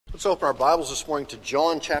Let's open our Bibles this morning to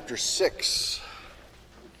John chapter 6.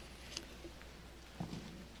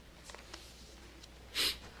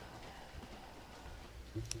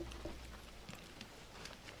 I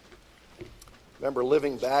remember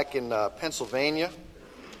living back in Pennsylvania,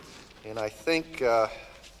 and I think, I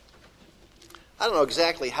don't know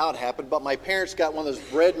exactly how it happened, but my parents got one of those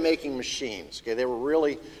bread-making machines. Okay, they were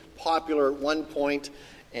really popular at one point,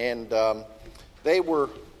 and they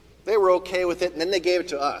were okay with it, and then they gave it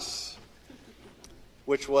to us,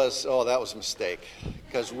 which was, that was a mistake,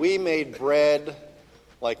 because we made bread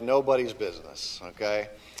like nobody's business, okay?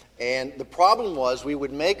 And the problem was we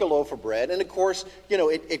would make a loaf of bread, and of course,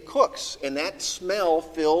 it cooks, and that smell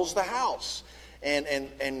fills the house.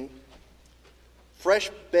 And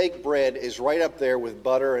fresh baked bread is right up there with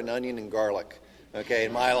butter and onion and garlic, okay,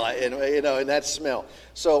 in my life, and that smell.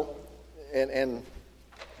 So,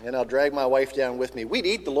 and I'll drag my wife down with me. We'd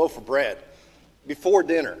eat the loaf of bread before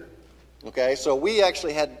dinner, okay? So we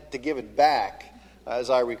actually had to give it back, as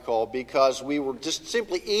I recall, because we were just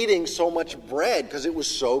simply eating so much bread because it was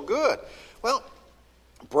so good. Well,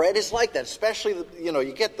 bread is like that, especially,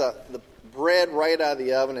 you get the bread right out of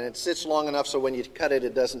the oven and it sits long enough so when you cut it,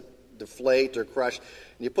 it doesn't deflate or crush. And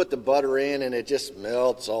you put the butter in and it just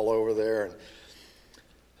melts all over there. And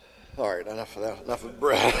all right, enough of that, enough of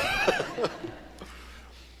bread.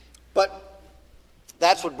 But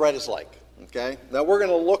that's what bread is like, okay? Now we're going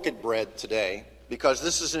to look at bread today because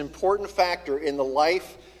this is an important factor in the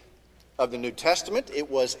life of the New Testament. It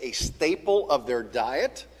was a staple of their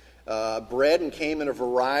diet. Bread came in a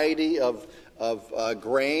variety of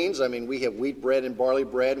grains. I mean, we have wheat bread and barley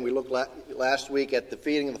bread, and we looked last week at the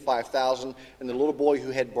feeding of the 5,000 and the little boy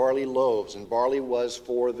who had barley loaves. And barley was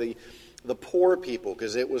for the poor people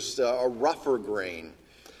because it was a rougher grain.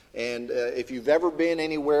 And if you've ever been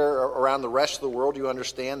anywhere around the rest of the world, you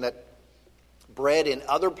understand that bread in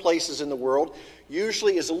other places in the world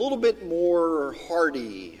usually is a little bit more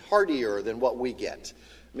hardier than what we get.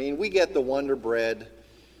 I mean, we get the Wonder Bread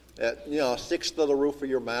that, sticks to the roof of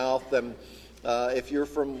your mouth. And if you're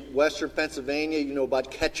from western Pennsylvania, you know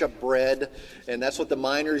about ketchup bread, and that's what the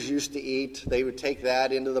miners used to eat. They would take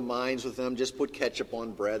that into the mines with them, just put ketchup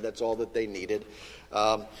on bread. That's all that they needed.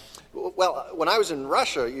 Well, when I was in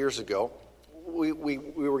Russia years ago, we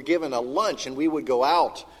were given a lunch, and we would go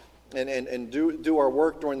out and do our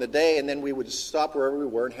work during the day, and then we would stop wherever we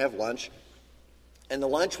were and have lunch. And the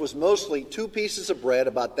lunch was mostly 2 pieces of bread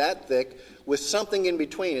about that thick with something in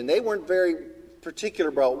between. And they weren't very particular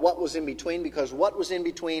about what was in between because what was in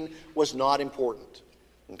between was not important.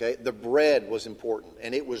 Okay, the bread was important,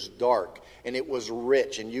 and it was dark, and it was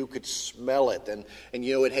rich, and you could smell it, and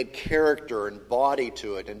it had character and body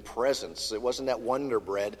to it and presence. It wasn't that Wonder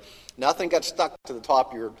Bread. Nothing got stuck to the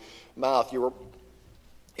top of your mouth. You were,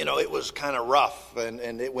 it was kind of rough,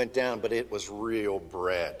 and it went down, but it was real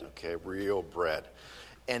bread, okay, real bread.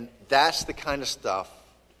 And that's the kind of stuff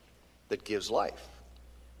that gives life.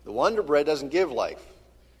 The Wonder Bread doesn't give life.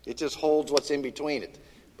 It just holds what's in between it.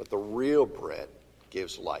 But the real bread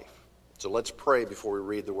gives life. So let's pray before we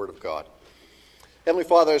read the Word of God. Heavenly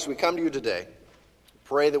Father, as we come to you today,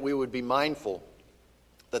 pray that we would be mindful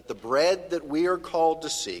that the bread that we are called to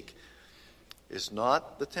seek is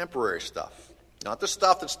not the temporary stuff, not the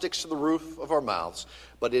stuff that sticks to the roof of our mouths,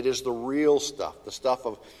 but it is the real stuff, the stuff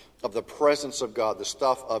of the presence of God, the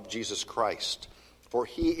stuff of Jesus Christ. For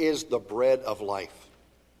he is the bread of life.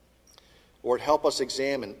 Lord, help us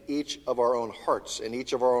examine each of our own hearts and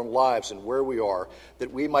each of our own lives and where we are,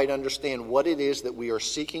 that we might understand what it is that we are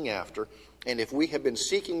seeking after, and if we have been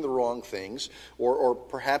seeking the wrong things, or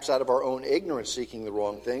perhaps out of our own ignorance seeking the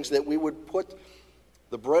wrong things, that we would put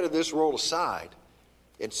the bread of this world aside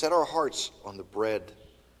and set our hearts on the bread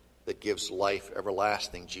that gives life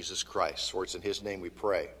everlasting, Jesus Christ. For it's in his name we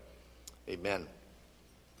pray. Amen.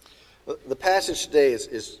 The passage today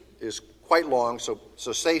is quite long, so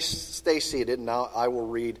stay seated, and now I will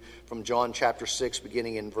read from John chapter 6,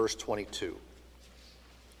 beginning in verse 22.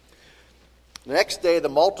 The next day, the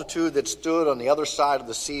multitude that stood on the other side of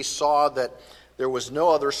the sea saw that there was no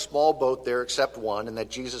other small boat there except one, and that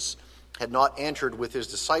Jesus had not entered with his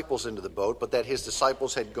disciples into the boat, but that his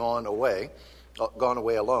disciples had gone away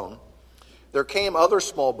alone. There came other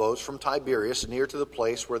small boats from Tiberias near to the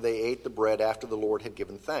place where they ate the bread after the Lord had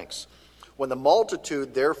given thanks. When the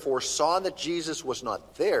multitude therefore saw that Jesus was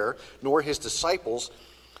not there, nor his disciples,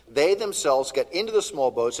 they themselves got into the small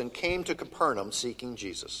boats and came to Capernaum seeking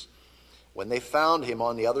Jesus. When they found him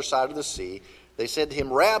on the other side of the sea, they said to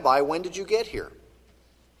him, "Rabbi, when did you get here?"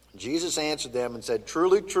 Jesus answered them and said,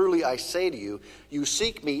 "Truly, truly, I say to you, you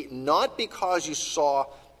seek me not because you saw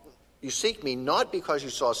You seek me not because you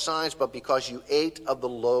saw signs, but because you ate of the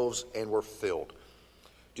loaves and were filled.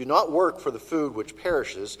 Do not work for the food which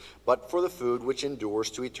perishes, but for the food which endures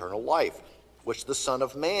to eternal life, which the Son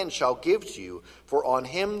of Man shall give to you. For on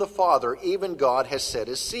him the Father, even God, has set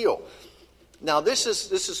his seal." Now this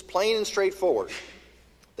is plain and straightforward.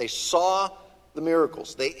 They saw the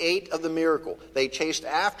miracles. They ate of the miracle. They chased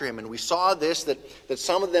after him. And we saw this, that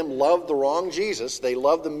some of them loved the wrong Jesus. They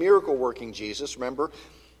loved the miracle-working Jesus. Remember,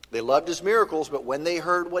 they loved his miracles, but when they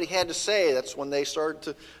heard what he had to say, that's when they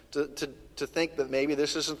started to think that maybe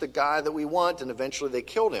this isn't the guy that we want, and eventually they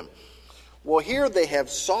killed him. Well, here they have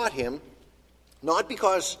sought him, not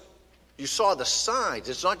because you saw the signs.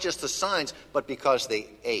 It's not just the signs, but because they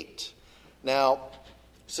ate. Now,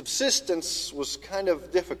 subsistence was kind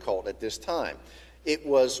of difficult at this time. It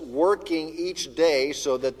was working each day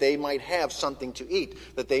so that they might have something to eat,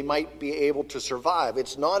 that they might be able to survive.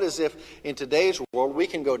 It's not as if in today's world we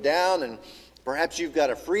can go down and perhaps you've got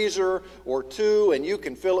a freezer or two and you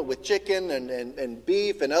can fill it with chicken and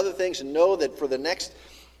beef and other things and know that for the next,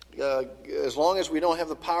 as long as we don't have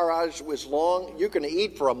the power outage, you're going to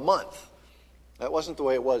eat for a month. That wasn't the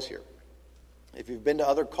way it was here. If you've been to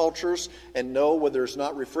other cultures and know where there's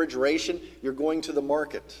not refrigeration, you're going to the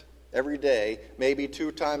market every day, maybe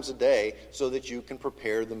 2 times a day, so that you can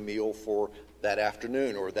prepare the meal for that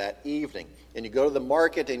afternoon or that evening. And you go to the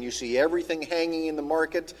market and you see everything hanging in the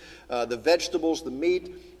market, the vegetables, the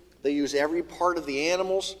meat. They use every part of the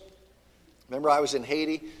animals. Remember, I was in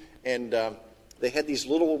Haiti, and they had these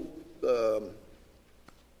little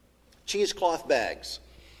cheesecloth bags.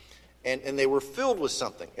 And they were filled with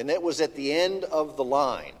something. And that was at the end of the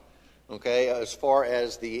line, okay, as far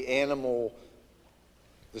as the animal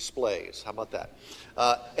displays. How about that?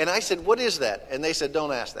 And I said, "What is that?" And they said,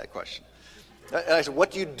 "Don't ask that question." And I said, "What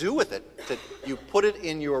do you do with it?" They said, "You put it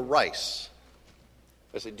in your rice."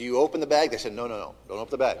 I said, "Do you open the bag?" They said, No, don't open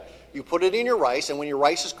the bag. You put it in your rice, and when your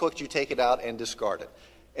rice is cooked, you take it out and discard it.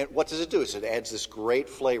 And what does it do? It adds this great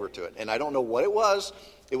flavor to it. And I don't know what it was.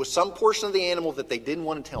 It was some portion of the animal that they didn't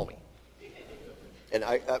want to tell me. And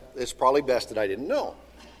it's probably best that I didn't know.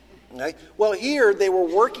 Okay? Well, here they were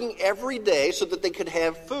working every day so that they could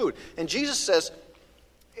have food. And Jesus says,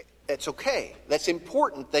 it's okay. That's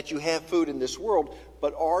important that you have food in this world.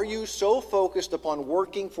 But are you so focused upon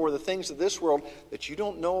working for the things of this world that you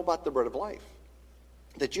don't know about the bread of life?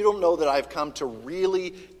 That you don't know that I've come to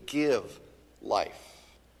really give life?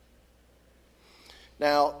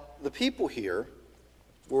 Now, the people here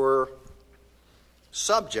were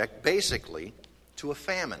subject, basically, to a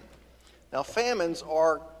famine. Now, famines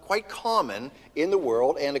are quite common in the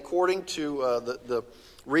world, and according to the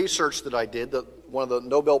research that I did, one of the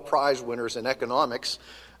Nobel Prize winners in economics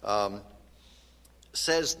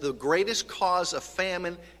says the greatest cause of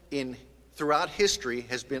famine throughout history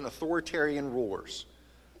has been authoritarian rulers,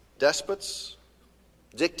 despots,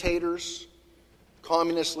 dictators,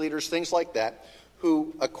 communist leaders, things like that,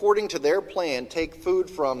 who, according to their plan, take food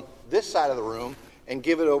from this side of the room and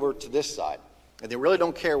give it over to this side. And they really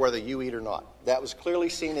don't care whether you eat or not. That was clearly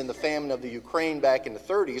seen in the famine of the Ukraine back in the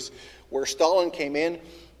 30s, where Stalin came in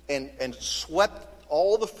and swept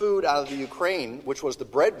all the food out of the Ukraine, which was the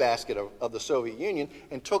breadbasket of the Soviet Union,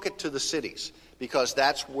 and took it to the cities, because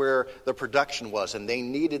that's where the production was, and they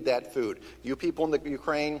needed that food. You people in the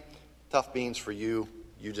Ukraine, tough beans for you.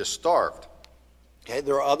 You just starved. Okay,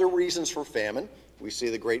 there are other reasons for famine. We see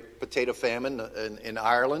the great potato famine in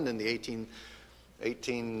Ireland in the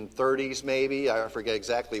 1830s maybe, I forget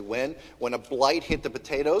exactly when a blight hit the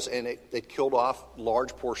potatoes and it killed off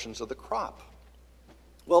large portions of the crop.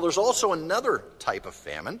 Well, there's also another type of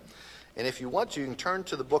famine, and if you want to, you can turn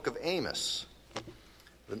to the book of Amos,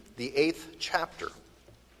 the 8th chapter.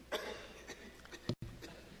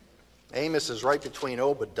 Amos is right between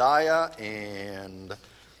Obadiah and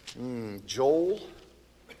Joel.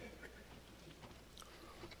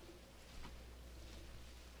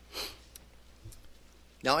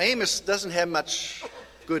 Now, Amos doesn't have much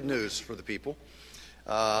good news for the people.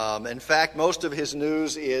 In fact, most of his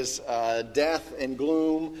news is death and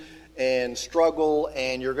gloom and struggle,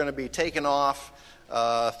 and you're going to be taken off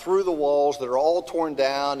through the walls that are all torn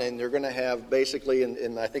down, and you're going to have basically,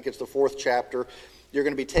 in I think it's the 4th chapter, you're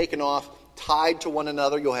going to be taken off, tied to one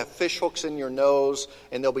another. You'll have fish hooks in your nose,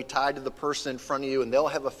 and they'll be tied to the person in front of you, and they'll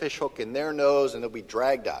have a fish hook in their nose, and they'll be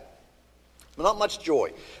dragged out. But not much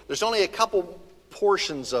joy. There's only a couple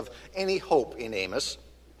portions of any hope in Amos.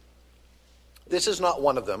 This is not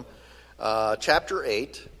one of them. Chapter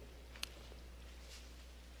 8,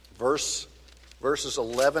 verses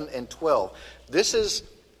 11 and 12. This is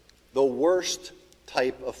the worst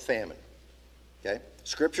type of famine. Okay?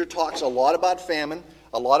 Scripture talks a lot about famine.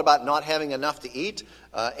 a lot about not having enough to eat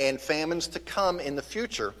and famines to come in the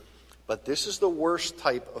future. But this is the worst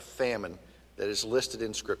type of famine that is listed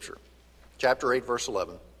in Scripture. Chapter 8, verse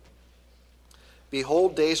 11.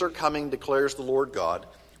 Behold, days are coming, declares the Lord God,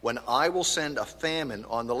 when I will send a famine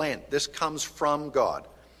on the land. This comes from God.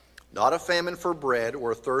 Not a famine for bread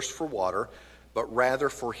or a thirst for water, but rather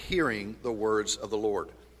for hearing the words of the Lord.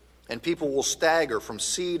 And people will stagger from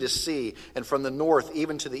sea to sea, and from the north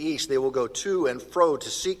even to the east. They will go to and fro to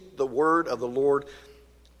seek the word of the Lord,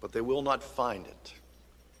 but they will not find it.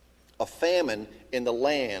 A famine in the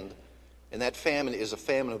land, and that famine is a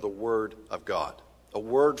famine of the word of God. A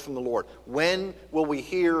word from the Lord. When will we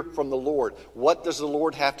hear from the Lord? What does the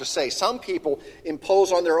Lord have to say? Some people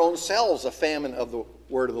impose on their own selves a famine of the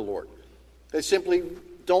word of the Lord. They simply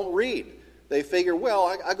don't read. They figure,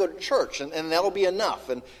 well, I go to church and that'll be enough.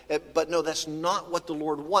 But no, that's not what the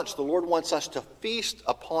Lord wants. The Lord wants us to feast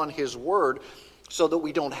upon His word so that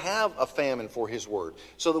we don't have a famine for His word,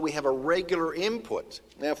 so that we have a regular input.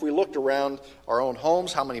 Now, if we looked around our own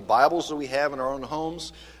homes, how many Bibles do we have in our own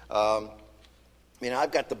homes?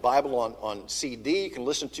 I've got the Bible on CD. You can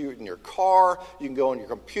listen to it in your car. You can go on your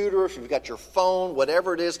computer. If you've got your phone,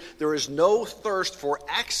 whatever it is. There is no thirst for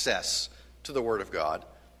access to the Word of God.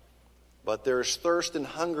 But there is thirst and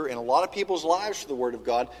hunger in a lot of people's lives for the Word of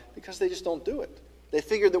God because they just don't do it. They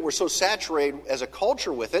figure that we're so saturated as a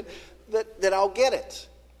culture with it that I'll get it.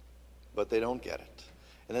 But they don't get it.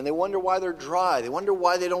 And then they wonder why they're dry. They wonder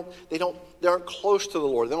why they aren't close to the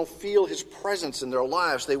Lord. They don't feel His presence in their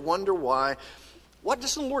lives. They wonder why. What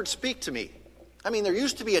does the Lord speak to me? I mean, there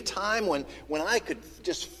used to be a time when I could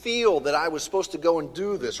just feel that I was supposed to go and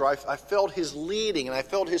do this, or I felt His leading and I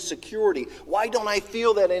felt His security. Why don't I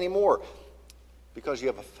feel that anymore? Because you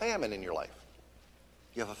have a famine in your life.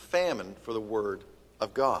 You have a famine for the Word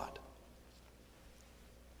of God.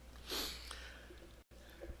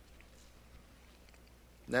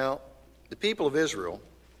 Now, the people of Israel,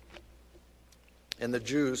 and the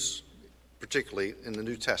Jews particularly in the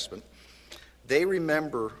New Testament, they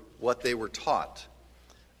remember what they were taught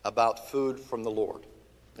about food from the Lord.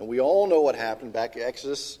 And we all know what happened back in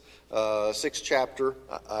Exodus 6th chapter,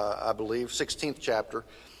 I believe, 16th chapter,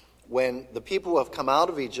 when the people have come out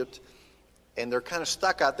of Egypt and they're kind of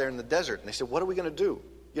stuck out there in the desert. And they said, what are we going to do?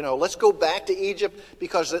 Let's go back to Egypt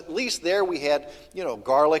because at least there we had,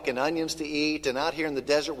 garlic and onions to eat. And out here in the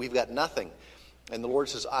desert, we've got nothing. And the Lord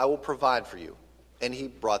says, I will provide for you. And He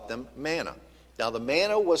brought them manna. Now, the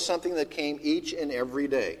manna was something that came each and every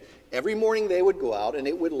day. Every morning they would go out and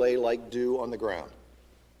it would lay like dew on the ground.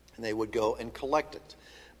 And they would go and collect it.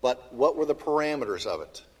 But what were the parameters of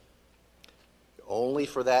it? Only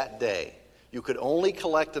for that day. You could only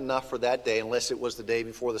collect enough for that day unless it was the day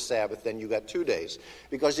before the Sabbath. Then you got 2 days.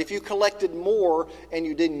 Because if you collected more and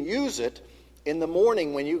you didn't use it, in the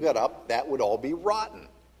morning when you got up, that would all be rotten.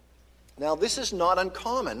 Now, this is not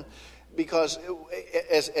uncommon. Because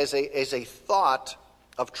as a thought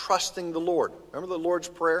of trusting the Lord. Remember the Lord's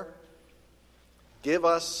Prayer? Give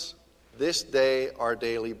us this day our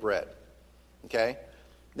daily bread. Okay?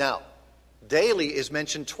 Now, daily is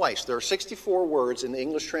mentioned twice. There are 64 words in the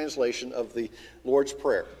English translation of the Lord's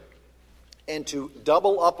Prayer. And to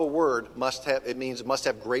double up a word it means it must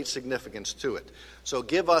have great significance to it. So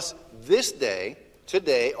give us this day,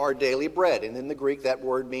 today, our daily bread. And in the Greek, that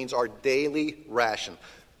word means our daily ration.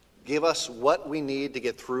 Give us what we need to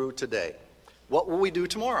get through today. What will we do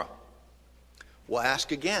tomorrow? We'll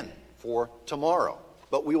ask again for tomorrow.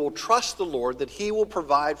 But we will trust the Lord that He will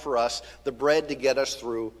provide for us the bread to get us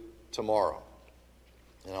through tomorrow.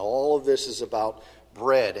 And all of this is about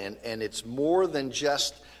bread. And it's more than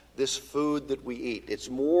just this food that we eat.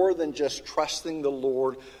 It's more than just trusting the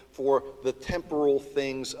Lord for the temporal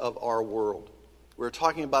things of our world. We're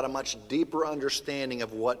talking about a much deeper understanding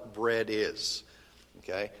of what bread is.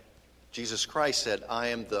 Okay? Jesus Christ said, I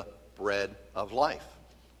am the bread of life.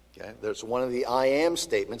 Okay? There's one of the I am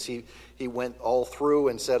statements. He went all through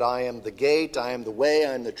and said, I am the gate, I am the way,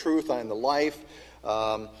 I am the truth, I am the life.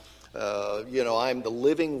 I am the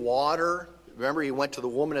living water. Remember, He went to the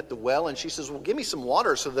woman at the well and she says, well, give me some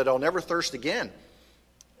water so that I'll never thirst again.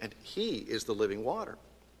 And He is the living water.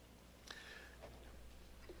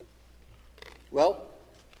 Well,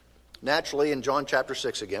 naturally, in John chapter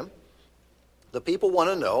 6 again, the people want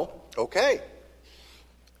to know, okay,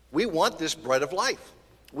 we want this bread of life.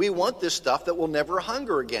 We want this stuff that will never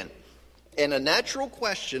hunger again. And a natural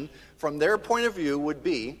question from their point of view would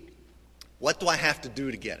be, what do I have to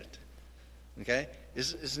do to get it? Okay?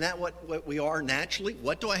 Isn't that what we are naturally?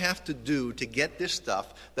 What do I have to do to get this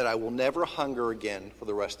stuff that I will never hunger again for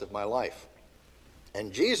the rest of my life?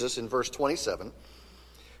 And Jesus, in verse 27,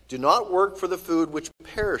 Do not work for the food which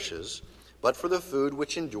perishes, but for the food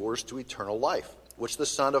which endures to eternal life, which the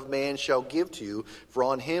Son of Man shall give to you, for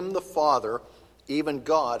on him the Father, even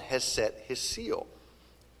God, has set his seal.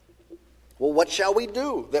 Well, what shall we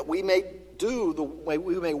do that we may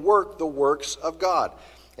work the works of God?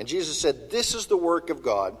 And Jesus said, this is the work of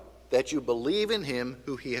God, that you believe in him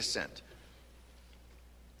who he has sent.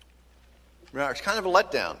 Now, it's kind of a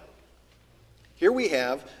letdown. Here we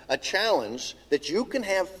have a challenge that you can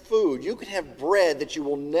have food, you can have bread that you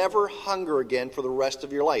will never hunger again for the rest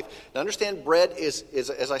of your life. Now understand, bread is,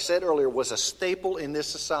 as I said earlier, was a staple in this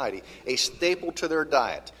society, a staple to their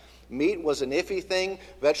diet. Meat was an iffy thing,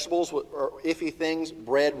 vegetables were iffy things,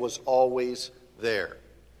 bread was always there.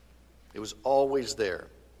 It was always there.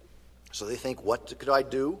 So they think, what could I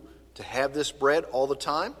do to have this bread all the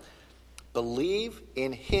time? Believe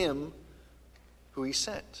in him who he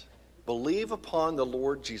sent. Believe upon the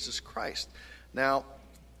Lord Jesus Christ. Now,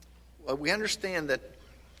 we understand that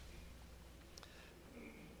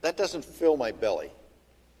doesn't fill my belly.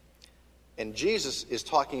 And Jesus is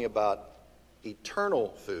talking about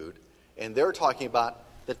eternal food, and they're talking about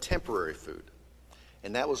the temporary food.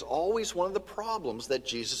 And that was always one of the problems that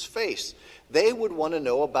Jesus faced. They would want to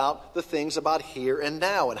know about the things about here and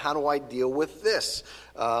now, and how do I deal with this?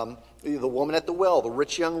 The woman at the well, the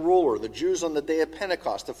rich young ruler, the Jews on the day of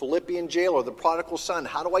Pentecost, the Philippian jailer, the prodigal son.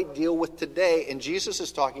 How do I deal with today? And Jesus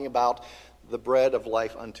is talking about the bread of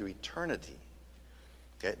life unto eternity.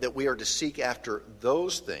 Okay? That we are to seek after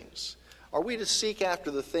those things. Are we to seek after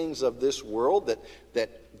the things of this world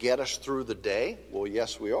that get us through the day? Well,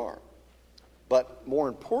 yes, we are. But more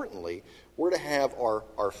importantly, we're to have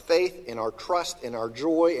our faith and our trust and our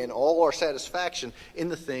joy and all our satisfaction in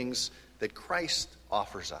the things that Christ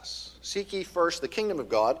offers us. Seek ye first the kingdom of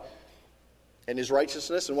God and his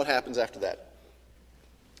righteousness, and what happens after that?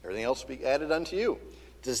 Everything else will be added unto you.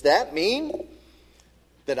 Does that mean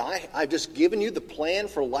that I've just given you the plan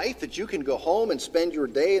for life, that you can go home and spend your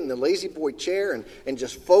day in the lazy boy chair and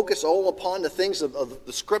just focus all upon the things of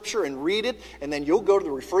the Scripture and read it, and then you'll go to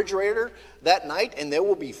the refrigerator that night and there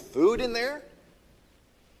will be food in there?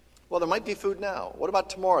 Well, there might be food now. What about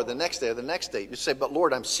tomorrow, the next day, or the next day? You say, but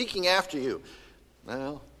Lord, I'm seeking after you.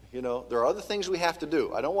 Well, there are other things we have to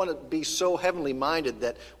do. I don't want to be so heavenly minded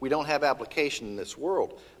that we don't have application in this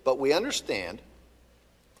world. But we understand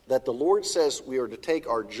that the Lord says we are to take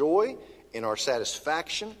our joy and our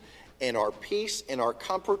satisfaction and our peace and our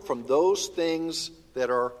comfort from those things that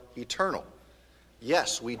are eternal.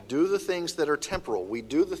 Yes, we do the things that are temporal. We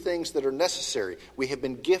do the things that are necessary. We have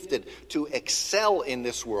been gifted to excel in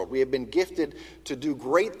this world. We have been gifted to do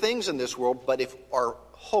great things in this world, but if our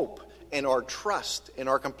hope and our trust and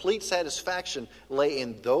our complete satisfaction lay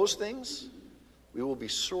in those things, we will be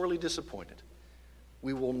sorely disappointed.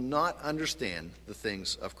 We will not understand the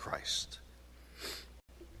things of Christ.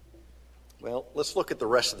 Well, let's look at the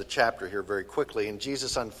rest of the chapter here very quickly, and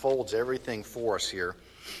Jesus unfolds everything for us here.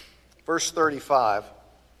 Verse 35.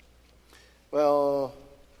 Well,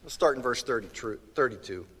 let's start in verse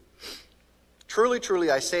 32. Truly, truly,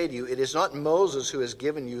 I say to you, it is not Moses who has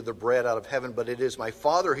given you the bread out of heaven, but it is my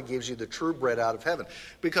Father who gives you the true bread out of heaven.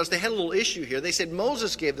 Because they had a little issue here. They said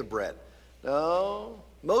Moses gave the bread. No,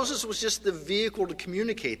 Moses was just the vehicle to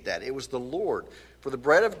communicate that. It was the Lord. For the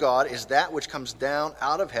bread of God is that which comes down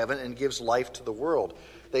out of heaven and gives life to the world.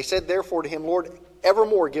 They said therefore to him, Lord,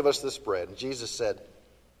 evermore give us this bread. And Jesus said,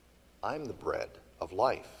 I'm the bread of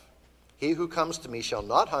life. He who comes to me shall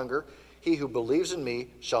not hunger. He who believes in me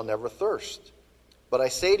shall never thirst. But I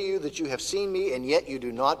say to you that you have seen me, and yet you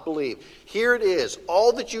do not believe. Here it is.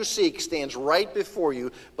 All that you seek stands right before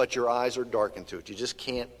you, but your eyes are darkened to it. You just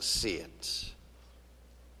can't see it.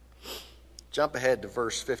 Jump ahead to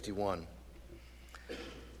verse 51.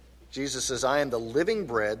 Jesus says, I am the living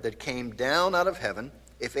bread that came down out of heaven.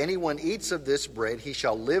 If anyone eats of this bread, he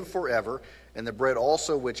shall live forever. And the bread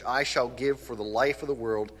also which I shall give for the life of the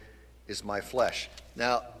world is my flesh.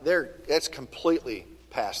 Now, that's completely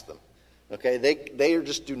past them. Okay, they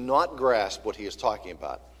just do not grasp what he is talking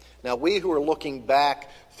about. Now, we who are looking back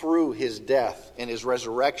through his death and his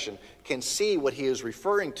resurrection can see what he is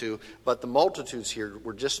referring to, but the multitudes here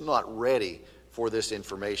were just not ready for this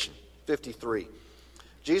information. 53.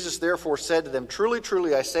 Jesus therefore said to them, Truly,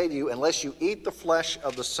 truly, I say to you, unless you eat the flesh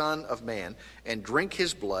of the Son of Man and drink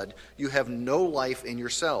his blood, you have no life in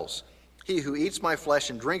yourselves. He who eats my flesh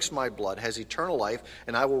and drinks my blood has eternal life,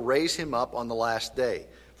 and I will raise him up on the last day.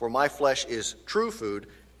 For my flesh is true food,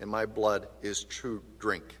 and my blood is true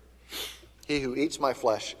drink. He who eats my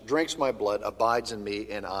flesh, drinks my blood, abides in me,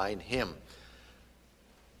 and I in him.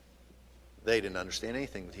 They didn't understand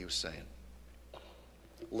anything that he was saying.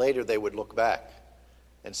 Later they would look back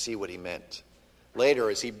and see what he meant. Later,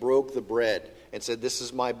 as he broke the bread and said, "This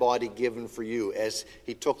is my body given for you," as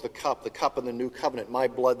he took the cup of the new covenant, "my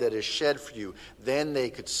blood that is shed for you," then they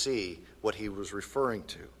could see what he was referring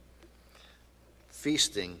to.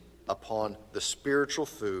 Feasting upon the spiritual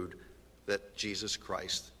food that Jesus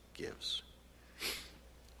Christ gives.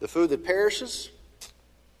 The food that perishes,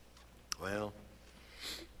 well,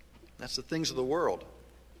 that's the things of the world.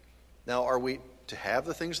 Now, are we to have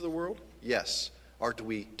the things of the world? Yes. Are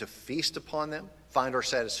we to feast upon them? Find our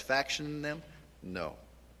satisfaction in them? No.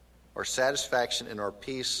 Our satisfaction and our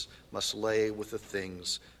peace must lay with the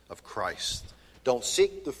things of Christ. Don't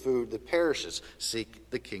seek the food that perishes. Seek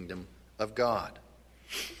the kingdom of God.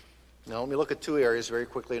 Now, let me look at two areas very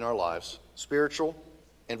quickly in our lives: spiritual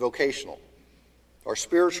and vocational. Our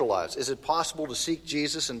spiritual lives. Is it possible to seek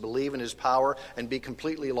Jesus and believe in his power and be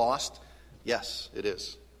completely lost? Yes, it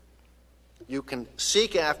is. You can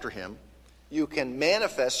seek after him. You can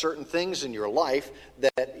manifest certain things in your life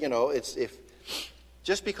that,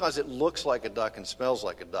 just because it looks like a duck and smells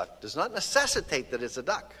like a duck does not necessitate that it's a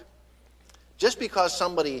duck. Just because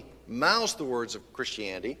somebody mouths the words of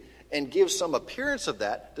Christianity and gives some appearance of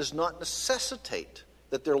that does not necessitate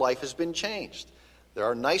that their life has been changed. There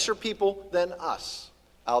are nicer people than us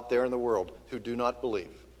out there in the world who do not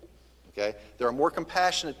believe. Okay? There are more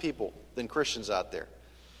compassionate people than Christians out there,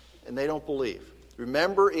 and they don't believe.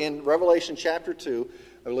 Remember in Revelation chapter 2,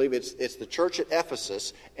 I believe it's the church at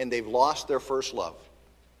Ephesus, and they've lost their first love.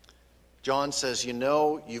 John says,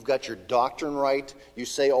 you've got your doctrine right, you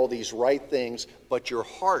say all these right things, but your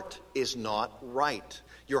heart is not right.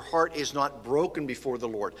 Your heart is not broken before the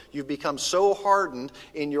Lord. You've become so hardened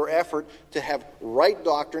in your effort to have right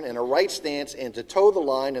doctrine and a right stance and to toe the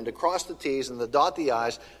line and to cross the T's and to dot the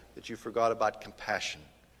I's that you forgot about compassion.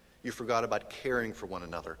 You forgot about caring for one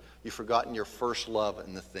another. You've forgotten your first love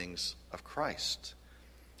in the things of Christ.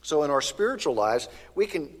 So in our spiritual lives, we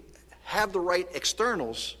can have the right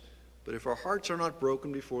externals, but if our hearts are not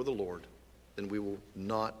broken before the Lord, then we will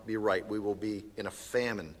not be right. We will be in a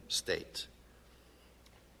famine state.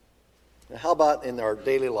 Now, how about in our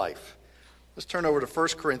daily life? Let's turn over to 1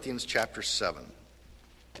 Corinthians chapter 7.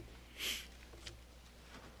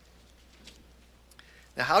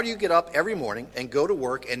 Now, how do you get up every morning and go to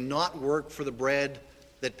work and not work for the bread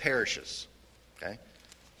that perishes? Okay?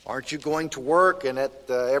 Aren't you going to work and at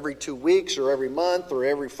every 2 weeks or every month or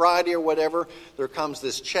every Friday or whatever, there comes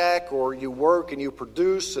this check, or you work and you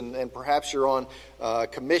produce and perhaps you're on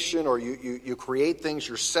commission or you create things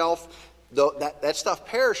yourself. Though that stuff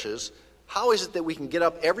perishes, how is it that we can get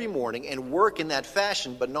up every morning and work in that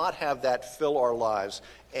fashion but not have that fill our lives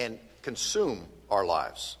and consume our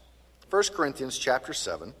lives? 1 Corinthians chapter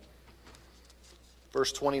 7,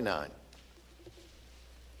 verse 29.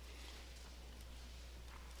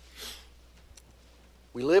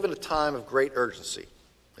 We live in a time of great urgency,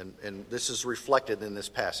 and this is reflected in this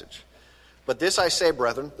passage. But this I say,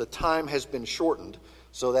 brethren, the time has been shortened,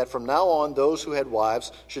 so that from now on those who had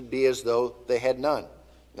wives should be as though they had none.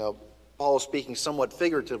 Now, Paul is speaking somewhat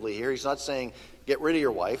figuratively here. He's not saying get rid of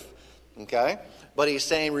your wife, okay? But he's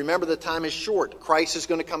saying, remember, the time is short. Christ is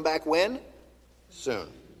going to come back when? Soon.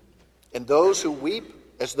 And those who weep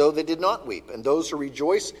as though they did not weep, and those who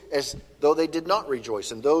rejoice as though they did not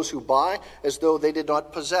rejoice, and those who buy as though they did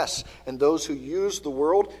not possess, and those who use the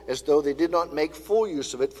world as though they did not make full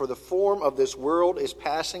use of it, for the form of this world is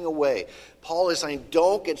passing away. Paul is saying,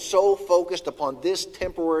 don't get so focused upon this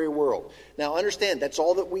temporary world. Now understand, that's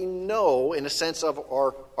all that we know in a sense of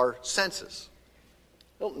our senses.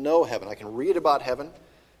 I don't know heaven. I can read about heaven.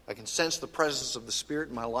 I can sense the presence of the Spirit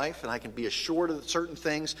in my life, and I can be assured of certain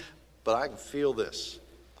things, but I can feel this.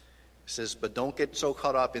 It says, but don't get so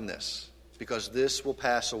caught up in this, because this will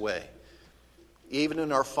pass away. Even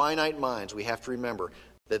in our finite minds, we have to remember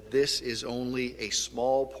that this is only a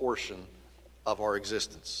small portion of our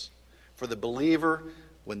existence. For the believer,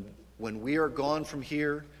 when we are gone from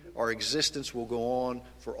here, our existence will go on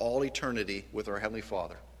for all eternity with our Heavenly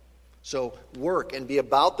Father. So work and be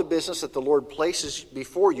about the business that the Lord places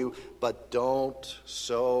before you, but don't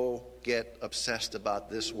so get obsessed about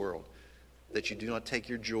this world that you do not take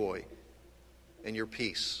your joy and your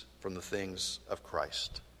peace from the things of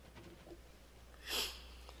Christ.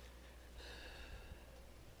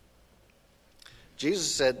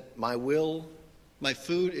 Jesus said, my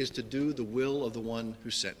food is to do the will of the one who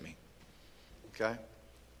sent me. Okay?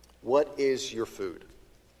 What is your food?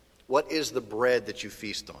 What is the bread that you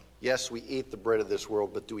feast on? Yes, we eat the bread of this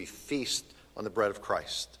world, but do we feast on the bread of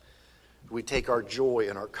Christ? Do we take our joy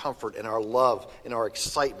and our comfort and our love and our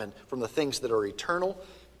excitement from the things that are eternal,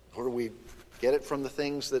 or do we get it from the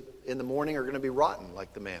things that in the morning are going to be rotten,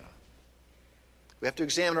 like the manna? We have to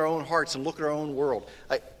examine our own hearts and look at our own world.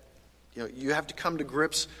 You have to come to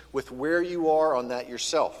grips with where you are on that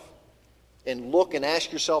yourself and look and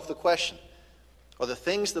ask yourself the question, are the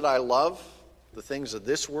things that I love the things of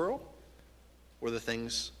this world or the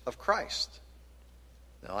things of Christ?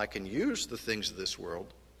 Now, I can use the things of this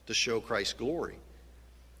world to show Christ's glory,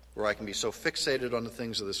 or I can be so fixated on the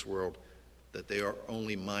things of this world that they are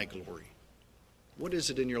only my glory. What is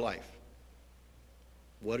it in your life?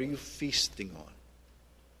 What are you feasting on?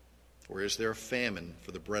 Or is there a famine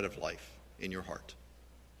for the bread of life in your heart?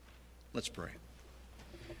 Let's pray.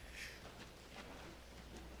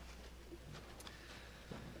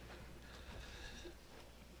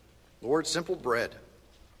 Lord, simple bread.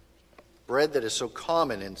 Bread that is so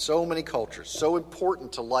common in so many cultures, so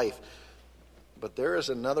important to life. But there is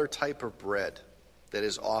another type of bread that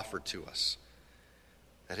is offered to us.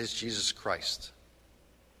 That is Jesus Christ,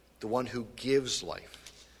 the one who gives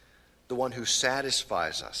life, the one who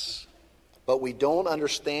satisfies us. But we don't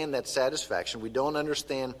understand that satisfaction. We don't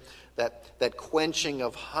understand that quenching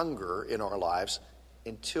of hunger in our lives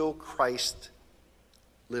until Christ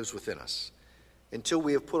lives within us. Until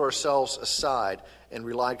we have put ourselves aside and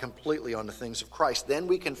relied completely on the things of Christ. Then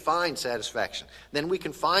we can find satisfaction. Then we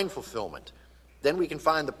can find fulfillment. Then we can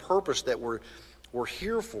find the purpose that we're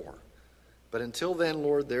here for. But until then,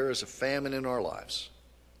 Lord, there is a famine in our lives.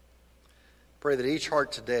 Pray that each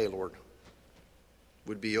heart today, Lord,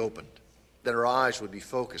 would be opened. That our eyes would be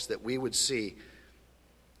focused. That we would see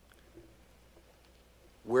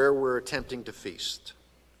where we're attempting to feast.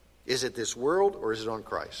 Is it this world or is it on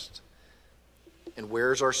Christ? And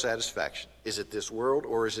where is our satisfaction? Is it this world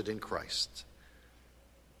or is it in Christ?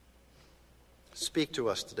 Speak to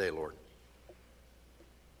us today, Lord,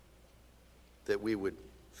 that we would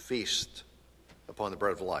feast upon the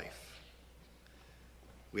bread of life.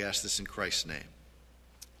 We ask this in Christ's name.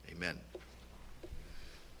 Amen.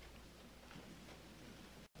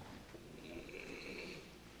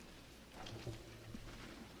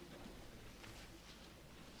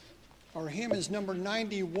 Our hymn is number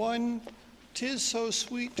 91, "'Tis So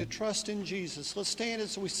Sweet to Trust in Jesus." Let's stand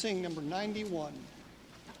as we sing number 91.